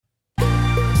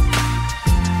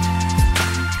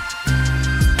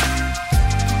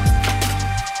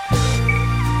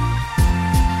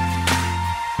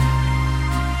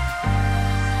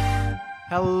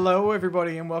Hello,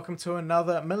 everybody, and welcome to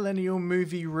another Millennial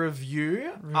Movie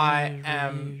Review. I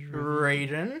am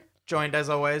Raiden, joined as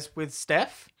always with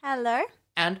Steph Hello.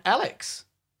 and Alex.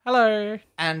 Hello.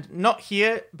 And not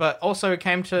here, but also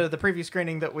came to the preview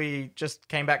screening that we just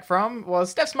came back from, was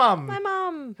Steph's mum, My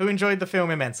mum. who enjoyed the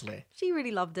film immensely. She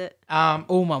really loved it.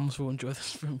 All mums will enjoy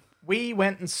this film. We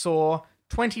went and saw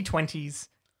 2020's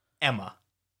Emma.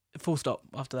 Full stop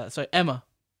after that. So Emma,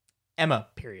 Emma,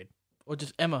 period. or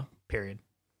just Emma. Period.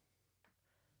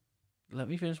 Let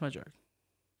me finish my joke.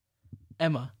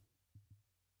 Emma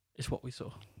is what we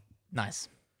saw. Nice.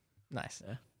 Nice.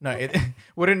 Yeah. No, it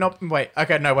would it not... Wait,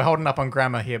 okay, no, we're holding up on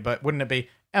grammar here, but wouldn't it be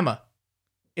Emma?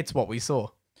 It's what we saw.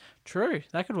 True,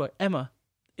 that could work. Emma,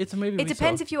 it's a movie. It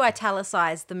depends if you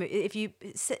italicize the movie. If you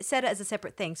set it as a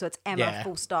separate thing, so it's Emma, Yeah.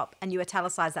 full stop, and you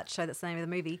italicize that to show that's the name of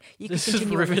the movie, you can This is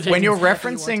continue on with riveting. the When you're sentence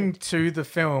however you referencing wanted. to the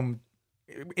film,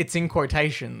 it's in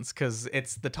quotations because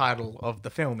it's the title of the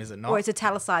film, is it not? Or it's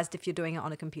italicized if you're doing it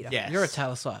on a computer. Yes. You're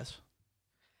italicized.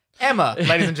 Emma,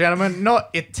 ladies and gentlemen, not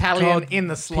Italian God, in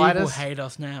the People slightest. hate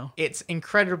us now. It's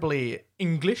incredibly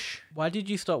English. Why did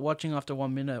you stop watching after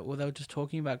 1 minute? Well, they were just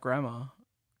talking about grammar.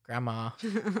 Grammar.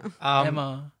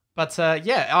 Emma. But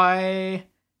yeah, I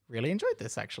really enjoyed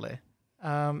this actually.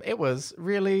 It was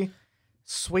really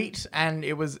sweet and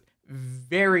it was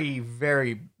very,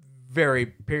 very, very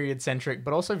period centric,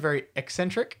 but also very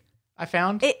eccentric. I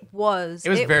found It was. It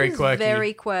was very quirky.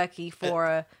 Very quirky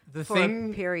for the for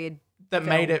thing a period. that film.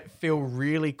 made it feel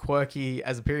really quirky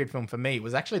as a period film for me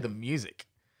was actually the music.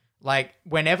 Like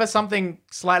whenever something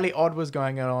slightly odd was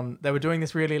going on, they were doing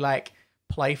this really like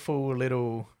playful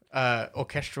little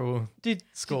orchestral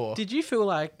score. Did you feel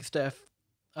like Steph?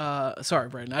 Sorry,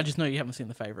 Brandon. I just know you haven't seen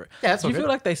The Favourite. Yeah, that's Do all you feel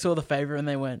good. like they saw The Favourite and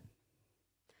they went,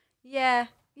 Yeah.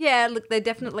 Yeah, look, they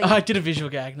definitely I did a visual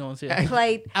gag. No one's here.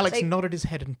 played. Alex they, nodded his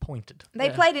head and pointed. They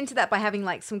Yeah. played into that by having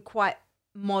like some quite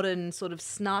modern sort of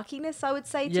snarkiness, I would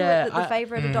say, to Yeah, it that the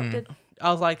favourite adopted.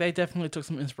 I was like, they definitely took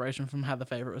some inspiration from how The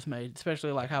Favourite was made,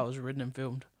 especially like how it was written and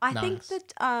filmed. I Nice. think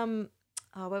that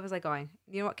oh, where was I going?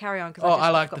 You know what? Carry on. Oh, I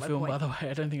like the film, by the way.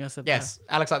 I don't think I said Yes,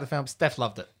 Alex liked the film. Steph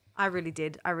loved it. I really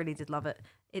did. I really did love it.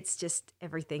 It's just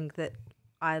everything that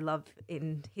I love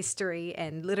in history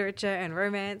and literature and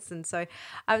romance, and so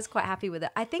I was quite happy with it.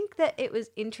 I think that it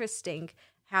was interesting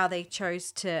how they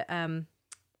chose to.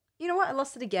 You know what? I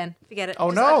lost it again. Forget it. Oh,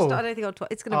 I no. don't think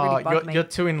it's going to really bug me. You're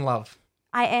too in love.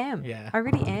 I am. Yeah. I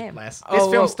really am. Bless. Oh, This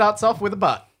film well- starts off with a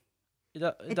butt.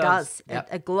 that. It does. Yep.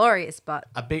 A glorious butt.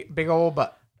 A big old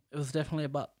butt. It was definitely a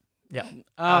butt. Yeah.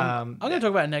 I'm going to talk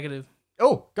about a negative.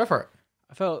 Oh, go for it.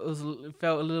 I felt it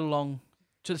felt a little long,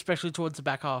 especially towards the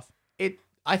back half.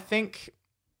 I think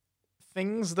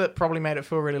things that probably made it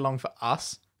feel really long for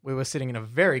us, we were sitting in a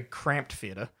very cramped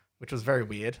theater, which was very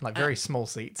weird, like very small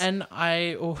seats. And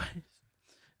I always,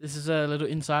 this is a little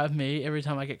insight of me. Every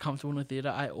time I get comfortable in a theater,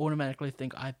 I automatically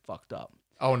think I fucked up.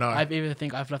 Oh no. I either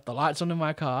think I've left the lights on in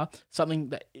my car, something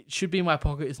that it should be in my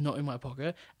pocket is not in my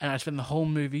pocket, and I spend the whole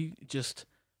movie just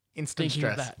Instant thinking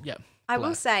stress. of that. Yeah, I will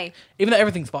Bless. say, even though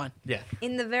everything's fine. Yeah.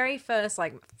 in the very first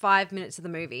like 5 minutes of the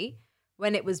movie,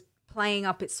 when it was playing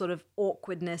up its sort of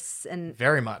awkwardness and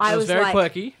Very much. I It was was very like,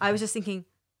 quirky. I was just thinking,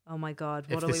 oh my God,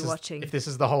 what are we watching? If this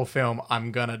is the whole film,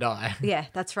 I'm gonna die. Yeah,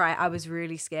 that's right. I was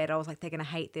really scared. I was like, they're gonna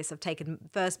hate this. I've taken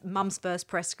mum's first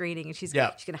press screening, and she's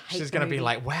Yeah. gonna hate. She's the gonna be movie.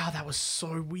 like, wow, that was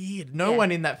so weird. No Yeah.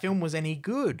 one in that film was any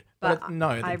good. But, no,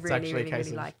 I that's really, actually really, a case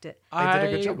really of... liked it. They did a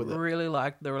good I job with it. really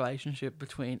liked the relationship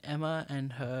between Emma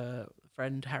and her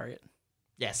friend Harriet.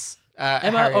 Yes.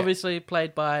 Emma, Harriet, obviously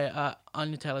played by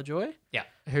Anya Taylor-Joy. Yeah,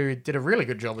 who did a really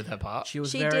good job with her part. She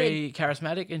was She very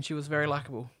charismatic and she was very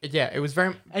likable. Yeah, it was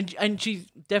very... And she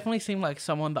definitely seemed like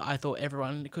someone that I thought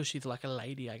everyone, because she's like a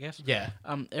lady, I guess. Yeah.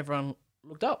 Everyone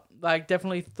looked up. Like,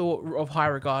 definitely thought of high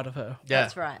regard of her. Yeah.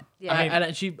 That's right. Yeah,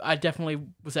 I definitely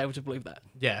was able to believe that.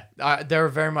 Yeah, there are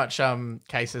very much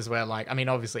cases where, like, I mean,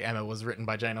 obviously Emma was written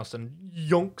by Jane Austen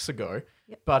yonks ago,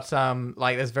 but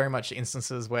like, there's very much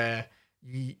instances where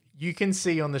you can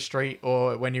see on the street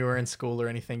or when you were in school or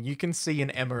anything, you can see an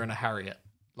Emma and a Harriet.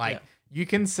 Like, Yeah. you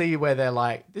can see where they're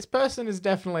like, this person is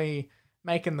definitely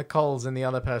making the calls, and the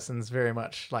other person's very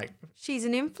much like she's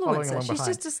an following influencer. along She's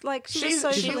behind. just like she's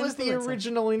a she social was the influencer.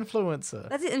 original influencer.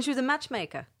 That's it, and she was a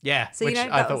matchmaker. Yeah, So, which you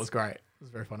know, I that thought was- was great. It was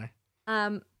very funny.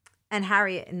 And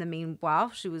Harriet, in the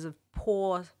meanwhile, she was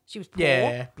poor.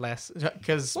 Yeah, bless.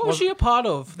 Because What was she a part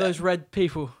of? Those red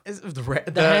people.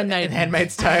 The Handmaiden.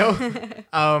 Handmaid's Tale.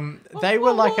 They were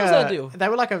what like was that deal? they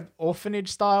were like an orphanage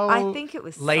style. I think it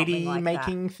was lady something like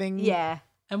making that. thing. Yeah,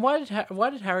 And why did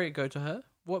Harriet go to her?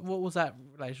 What was that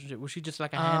relationship? Was she just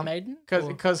like a handmaiden? Or-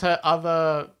 because her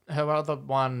other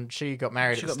one, she got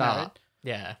married She at the got start. married?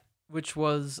 Yeah. which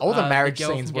was All the marriage girl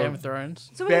scenes from Game were of Thrones.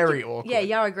 So when they very did- awkward. Yeah,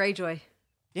 Yara Greyjoy.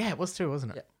 Yeah, it was too,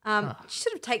 wasn't it? She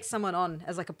sort of takes someone on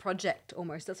as like a project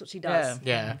almost. That's what she does.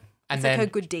 Yeah. Yeah. And It's then like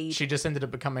her good deed. she just ended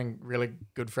up becoming really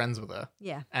good friends with her.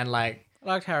 Yeah. And like I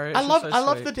liked Harriet. I She love was so I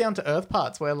love sweet. the down to earth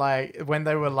parts where like when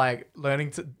they were like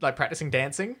learning to like practicing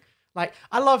dancing. Like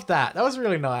I loved that. That was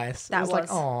really nice. That it was like,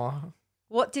 was. oh,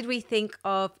 What did we think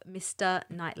of Mr.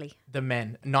 Knightley? the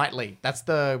men. Knightley. That's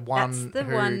the one That's the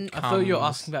who one- I thought you were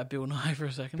comes- asking about Bill Nye for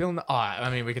a second. Bill Nye. Oh, I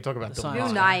mean, we could talk about The Bill science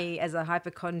Bill Nye. Nye as a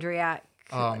hypochondriac,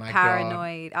 Oh my God.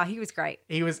 paranoid. Oh, he was great.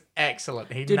 He was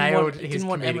excellent. He Didn't nailed want, his didn't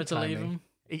want comedic Emma to leave timing. him.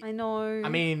 I know. I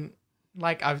mean,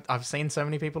 like I've seen so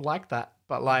many people like that,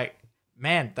 but like,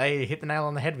 man, they hit the nail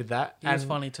on the head with that. He was and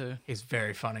funny too. He's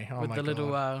very funny. Oh With my the little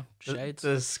God. shades.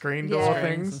 the screen Yeah. door screens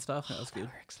and things. stuff. That was good.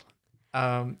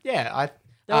 Excellent. Yeah,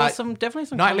 There was definitely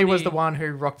some Knightley was the comedy. one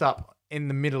who rocked up in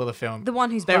the middle of the film. the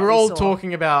one whose They butt were we all saw.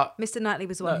 talking about. Mr. Knightley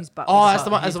was the one No. whose butt. Oh, we that's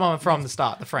saw. the one from the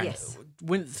start. The friend. Yes.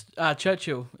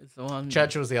 Churchill is the one.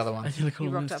 Churchill's the other I one. nearly He called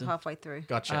him rocked up Winston. halfway through.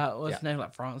 Gotcha. What's Yeah. his name?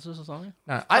 Like Francis or something?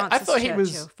 No, I Francis thought he Churchill.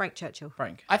 was. Frank Churchill.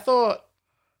 Frank. I thought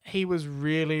he was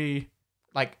really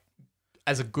like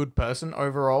as a good person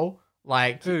overall.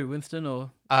 Like Who? Winston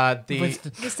or the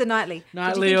Winston? Mr. Knightley.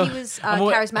 Knightley Did you or- think he was I'm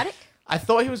alwa- charismatic? I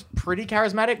thought he was pretty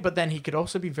charismatic, but then he could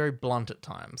also be very blunt at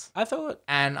times. I thought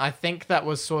And I think that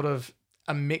was sort of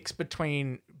a mix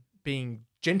between being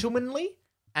gentlemanly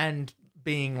and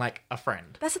being like a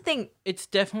friend. That's the thing. it's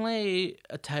definitely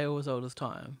a tale as old as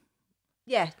time.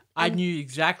 Yeah. I And- knew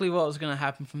exactly what was going to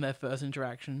happen from their first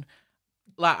interaction.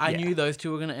 Like I Yeah. knew those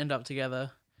two were going to end up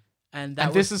together, and that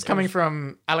And this was- is coming it was-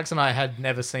 from Alex and I had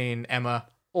never seen Emma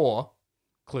or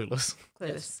Clueless.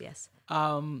 Clueless, yes.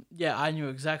 Yeah, I knew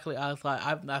exactly. I was like,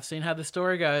 I've seen how the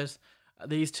story goes.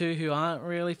 These two who aren't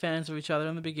really fans of each other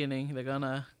in the beginning, they're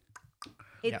gonna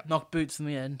It- knock boots in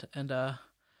the end, and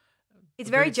It's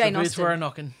very the Jane boots were a Austen.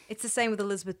 knocking. It's the same with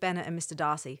Elizabeth Bennet and Mr.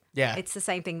 Darcy. Yeah. It's the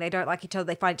same thing. They don't like each other.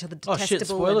 They find each other Oh detestable, shit!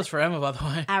 Spoilers and for Emma, by the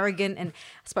way. arrogant. And I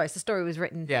suppose the story was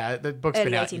written. Yeah, the book's Early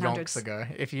been out 1800s. yonks ago.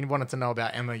 If you wanted to know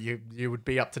about Emma, you would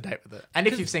be up to date with it. And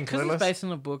if you've seen Because Clueless, it's based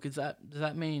on a book, does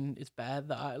that mean it's bad?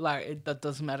 That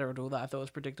doesn't matter at all. That I thought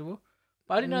was predictable,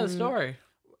 but I didn't know the story.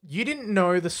 you didn't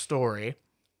know the story.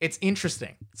 It's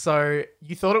interesting. So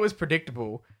you thought it was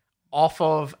predictable off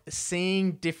of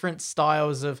seeing different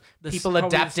styles of This people probably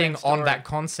the adapting same on story. that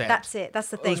concept. That's it. That's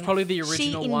the thing. was probably the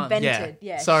original she one. invented,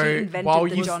 Yeah. Yeah. So she invented while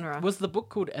the you- genre. Was the book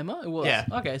called Emma? It was. Yeah.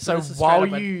 Okay. So this is while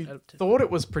straight up you adapted. thought it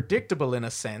was predictable in a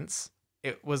sense,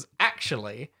 it was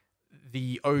actually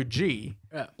the OG.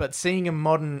 Yeah. But seeing a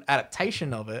modern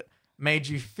adaptation of it made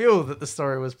you feel that the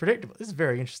story was predictable. This is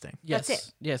very interesting. Yes.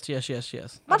 That's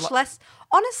Yes. Much less.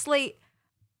 Honestly,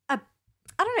 I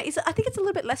don't know. I think it's a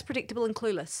little bit less predictable in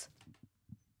Clueless.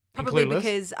 Probably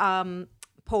Clueless? because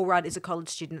Paul Rudd is a college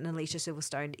student and Alicia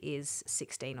Silverstone is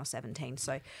 16 or 17.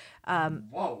 So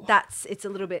it's a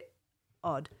little bit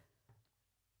odd.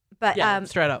 But Yeah.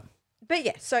 Straight up. But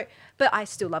yeah, but I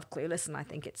still love Clueless and I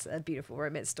think it's a beautiful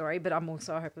romance story, but I'm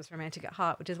also a hopeless romantic at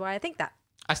heart, which is why I think that.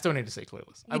 I still need to see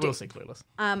Clueless. I do. will see Clueless.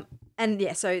 And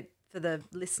yeah, so for the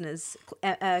listeners,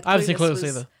 I haven't seen Clueless was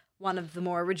either. one of the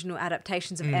more original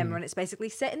adaptations of Emma, and it's basically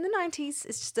set in the 90s.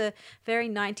 It's just a very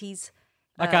 90s.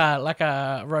 Like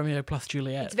a Romeo plus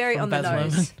Juliet. It's very from on the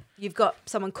Baz nose. Luhrmann. You've got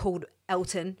someone called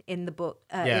Elton in the book,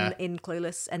 Yeah. in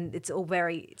Clueless, and it's all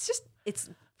very. It's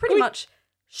pretty much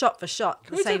shot for shot the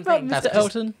Can we same talk thing. about That's Mr.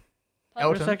 just- Elton? For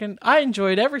Elton? a second, I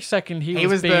enjoyed every second he was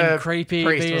was being the creepy,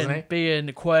 priest, wasn't he?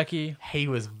 being quirky. He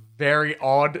was very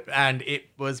odd and it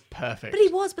was perfect. But he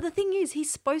was. But the thing is, he's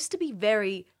supposed to be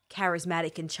very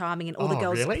charismatic and charming, and all the Oh,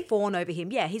 girls really? fawn over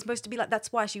him. Yeah, he's supposed to be like.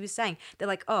 That's why she was saying they're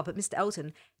like, oh, but Mr.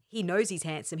 Elton, he knows he's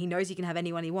handsome. He knows he can have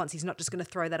anyone he wants. He's not just going to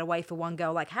throw that away for one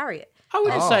girl like Harriet. I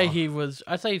wouldn't Oh. say he was.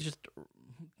 I'd say he just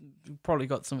probably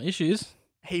got some issues.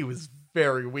 He was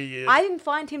very weird. I didn't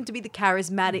find him to be the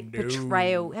charismatic No.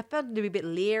 portrayal. I found him to be a bit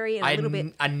leery and a little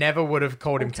bit. I never would have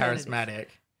called him alternative. charismatic.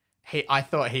 I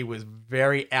thought he was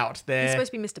very out there. He's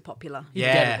supposed to be Mr. Popular. You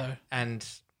get yeah, it, though. and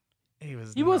he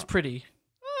was. He was not- pretty.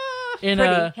 In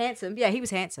Pretty a handsome. Yeah, he was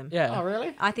handsome. yeah. Oh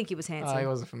really? I think he was handsome. Oh, he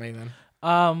wasn't for me then.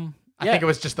 I Yeah. think it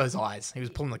was just those eyes. He was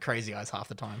pulling the crazy eyes half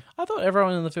the time. I thought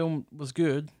everyone in the film was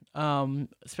good.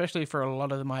 Especially for a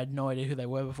lot of them, I had no idea who they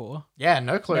were before. Yeah,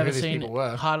 no clue Never who these seen people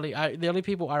were. hardly. The only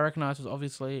people I recognized was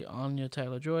obviously Anya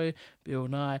Taylor-Joy, Bill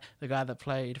Nye, the guy that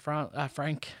played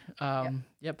Frank.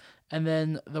 Yep. And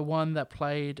then the one that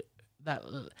played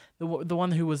the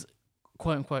one who was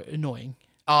quote unquote annoying.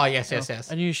 Oh yes,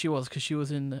 yes. I knew she was because she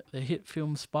was in the hit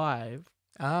film Spy.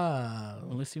 Oh,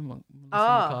 Melissa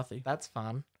Ah. McCarthy. that's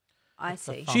fun. I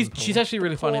see. fun She's pool. she's actually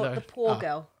really funny Poor- though. The poor Oh.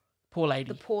 girl. Poor lady.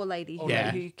 the poor lady who,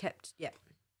 Yeah. who kept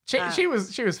She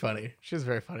was funny. She was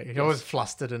very funny. She always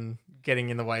flustered and getting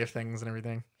in the way of things and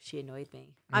everything. she annoyed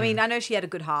me. I mean, I know she had a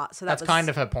good heart, so That's was kind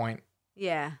of her point.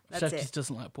 yeah. That's Chef it. just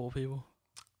doesn't like poor people.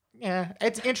 Yeah,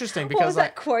 it's interesting What because was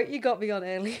like that quote you got me on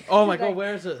earlier? Oh my god,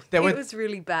 where is it? there It were was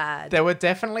really bad. there were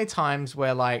definitely times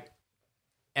where like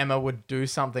Emma would do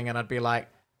something and I'd be like,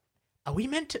 are we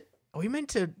meant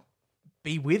to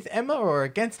be with Emma or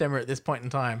against Emma at this point in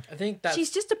time? I think that's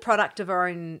She's just a product of her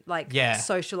own like Yeah.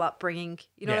 social upbringing.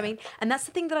 You know what I Yeah. mean? And that's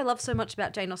the thing that I love so much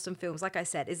about Jane Austen films, like I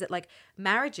said, is that like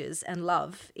marriages and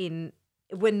love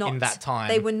were not In that time.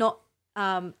 They were not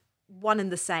one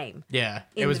and the same. Yeah,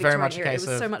 In it was the very Victorian much a era. case It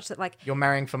was of so much that like you're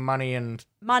marrying for money and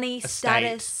money, Estate.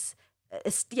 status,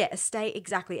 estate,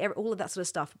 exactly, all of that sort of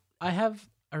stuff. I have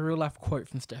a real life quote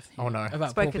from Stephanie. Oh, no. About poor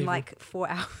Spoken people. like 4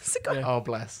 hours ago. Yeah. oh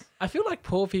bless. I feel like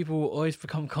poor people always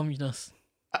become communists.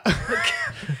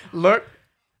 Look,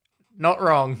 not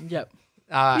wrong. Yep.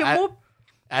 You're more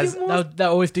as you're more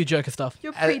They'll always do joker stuff.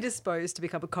 you're as- predisposed to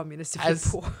become a communist if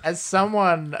as you're poor. as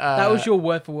someone That was your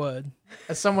word for word.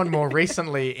 as someone more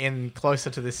recently in closer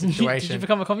to this Did you situation.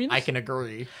 become a communist? I can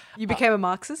agree. You became a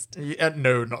Marxist?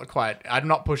 No, not quite. I'm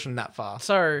not pushing that far.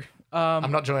 So,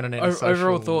 I'm not joining any social...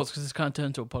 overall thoughts, because it's kind of turned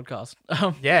into a podcast.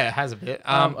 Yeah, it has a bit.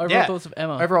 Overall yeah. thoughts of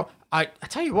Emma. Overall, I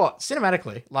tell you what,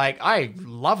 cinematically, like I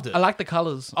loved it. I like the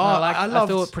colors. Oh, I I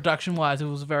loved- thought production wise, it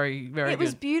was very, very It good.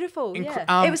 was beautiful. Incre-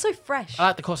 Yeah. It was so fresh. I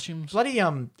like the costumes. Bloody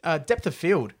depth of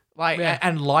field, like Yeah.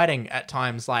 and lighting at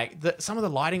times, like some of the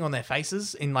lighting on their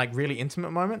faces in like really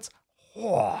intimate moments.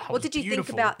 Oh, What did you think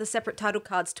about the separate title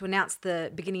cards to announce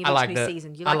the beginning I of like each new that.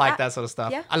 season? You I like that? that sort of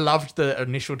stuff. Yeah? I loved the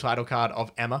initial title card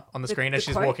of Emma on the screen as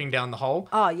the she's quote? walking down the hole.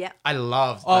 Oh, yeah. I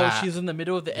loved Oh, that. she's in the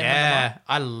middle of the Emma. yeah,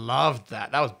 I loved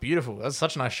that. That was beautiful. That was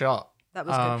such a nice shot. That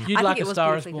was good. You'd I like think a it was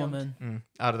Star is beautifully Born filmed. then.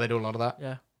 Oh, do they do a lot of that?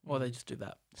 Yeah. Or they just do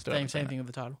that. Still Same haven't seen thing with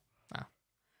the title. Ah.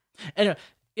 Anyway,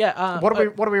 yeah. What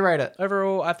do we rate it?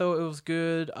 Overall, I thought it was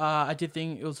good. I did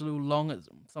think it was a little long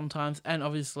sometimes, and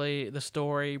obviously the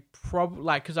story,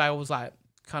 because I was like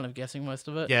kind of guessing most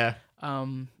of it. Yeah.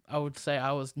 I would say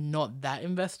I was not that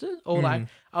invested, or like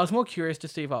I was more curious to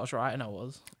see if I was right, and I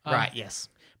was. Right. Yes.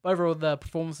 But overall, the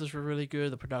performances were really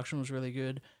good. The production was really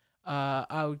good.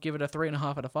 I would give it a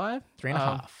 3.5 out of 5.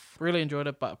 3.5. Really enjoyed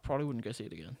it, but probably wouldn't go see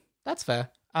it again. That's fair.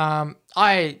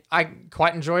 I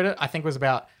quite enjoyed it. I think it was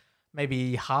about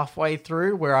maybe halfway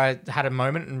through where I had a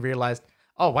moment and realized,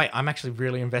 oh wait, I'm actually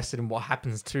really invested in what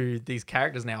happens to these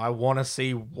characters now. I want to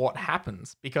see what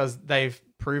happens because they've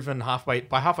proven halfway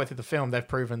through the film, they've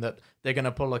proven that they're going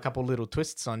to pull a couple little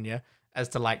twists on you as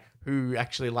to like who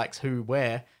actually likes who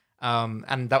where.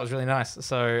 And that was really nice.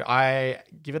 So I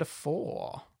give it a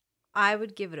 4. I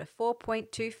would give it a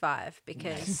 4.25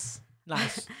 because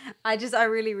Nice. I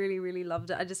really, really, really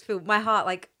loved it. I just feel my heart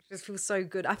just feels so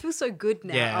good. I feel so good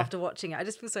now Yeah. after watching it. I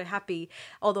just feel so happy,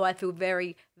 although I feel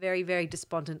very, very, very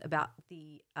despondent about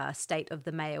the state of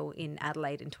the mail in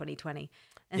Adelaide in 2020.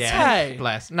 And Yeah. so, Hey.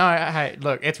 Bless. No, hey,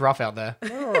 look, it's rough out there.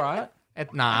 We're all right.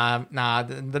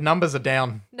 The numbers are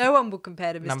down. no one will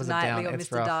compare to Mr. Numbers are Knightley down. or It's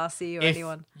Mr. rough. Darcy or If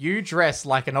anyone. you dress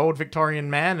like an old Victorian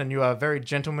man and you are very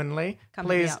gentlemanly, Come hit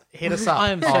me please up. hit us up. I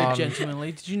am so on,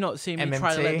 gentlemanly. Did you not see me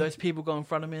try to MMT? let those people go in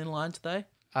front of me in line today?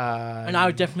 And Um,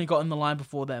 I definitely got in the line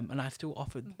before them, and I still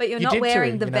offered. But you're You not did too,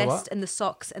 wearing the you know vest what? and the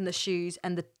socks and the shoes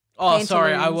and the Oh,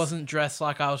 sorry, I pantaloons. wasn't dressed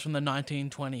like I was from the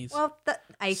 1920s. Well, that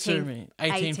 18. Sue me.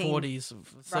 1840s.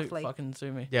 roughly. Fucking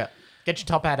sue me. yeah. Get your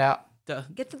top hat out. Duh.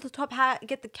 Get the top hat,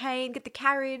 get the cane, get the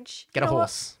carriage. Get You a know what?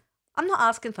 horse. I'm not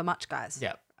asking for much, guys.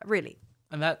 Yeah. Really.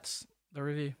 And that's the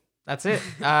review. That's it.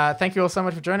 Thank you all so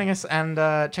much for joining us, and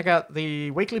check out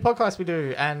the weekly podcast we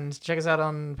do, and check us out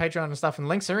on Patreon and stuff, and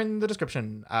links are in the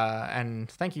description. And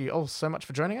thank you all so much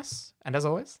for joining us, and as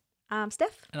always,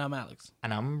 Steph? And I'm Alex.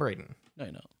 and I'm Braden. No,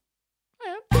 you're not.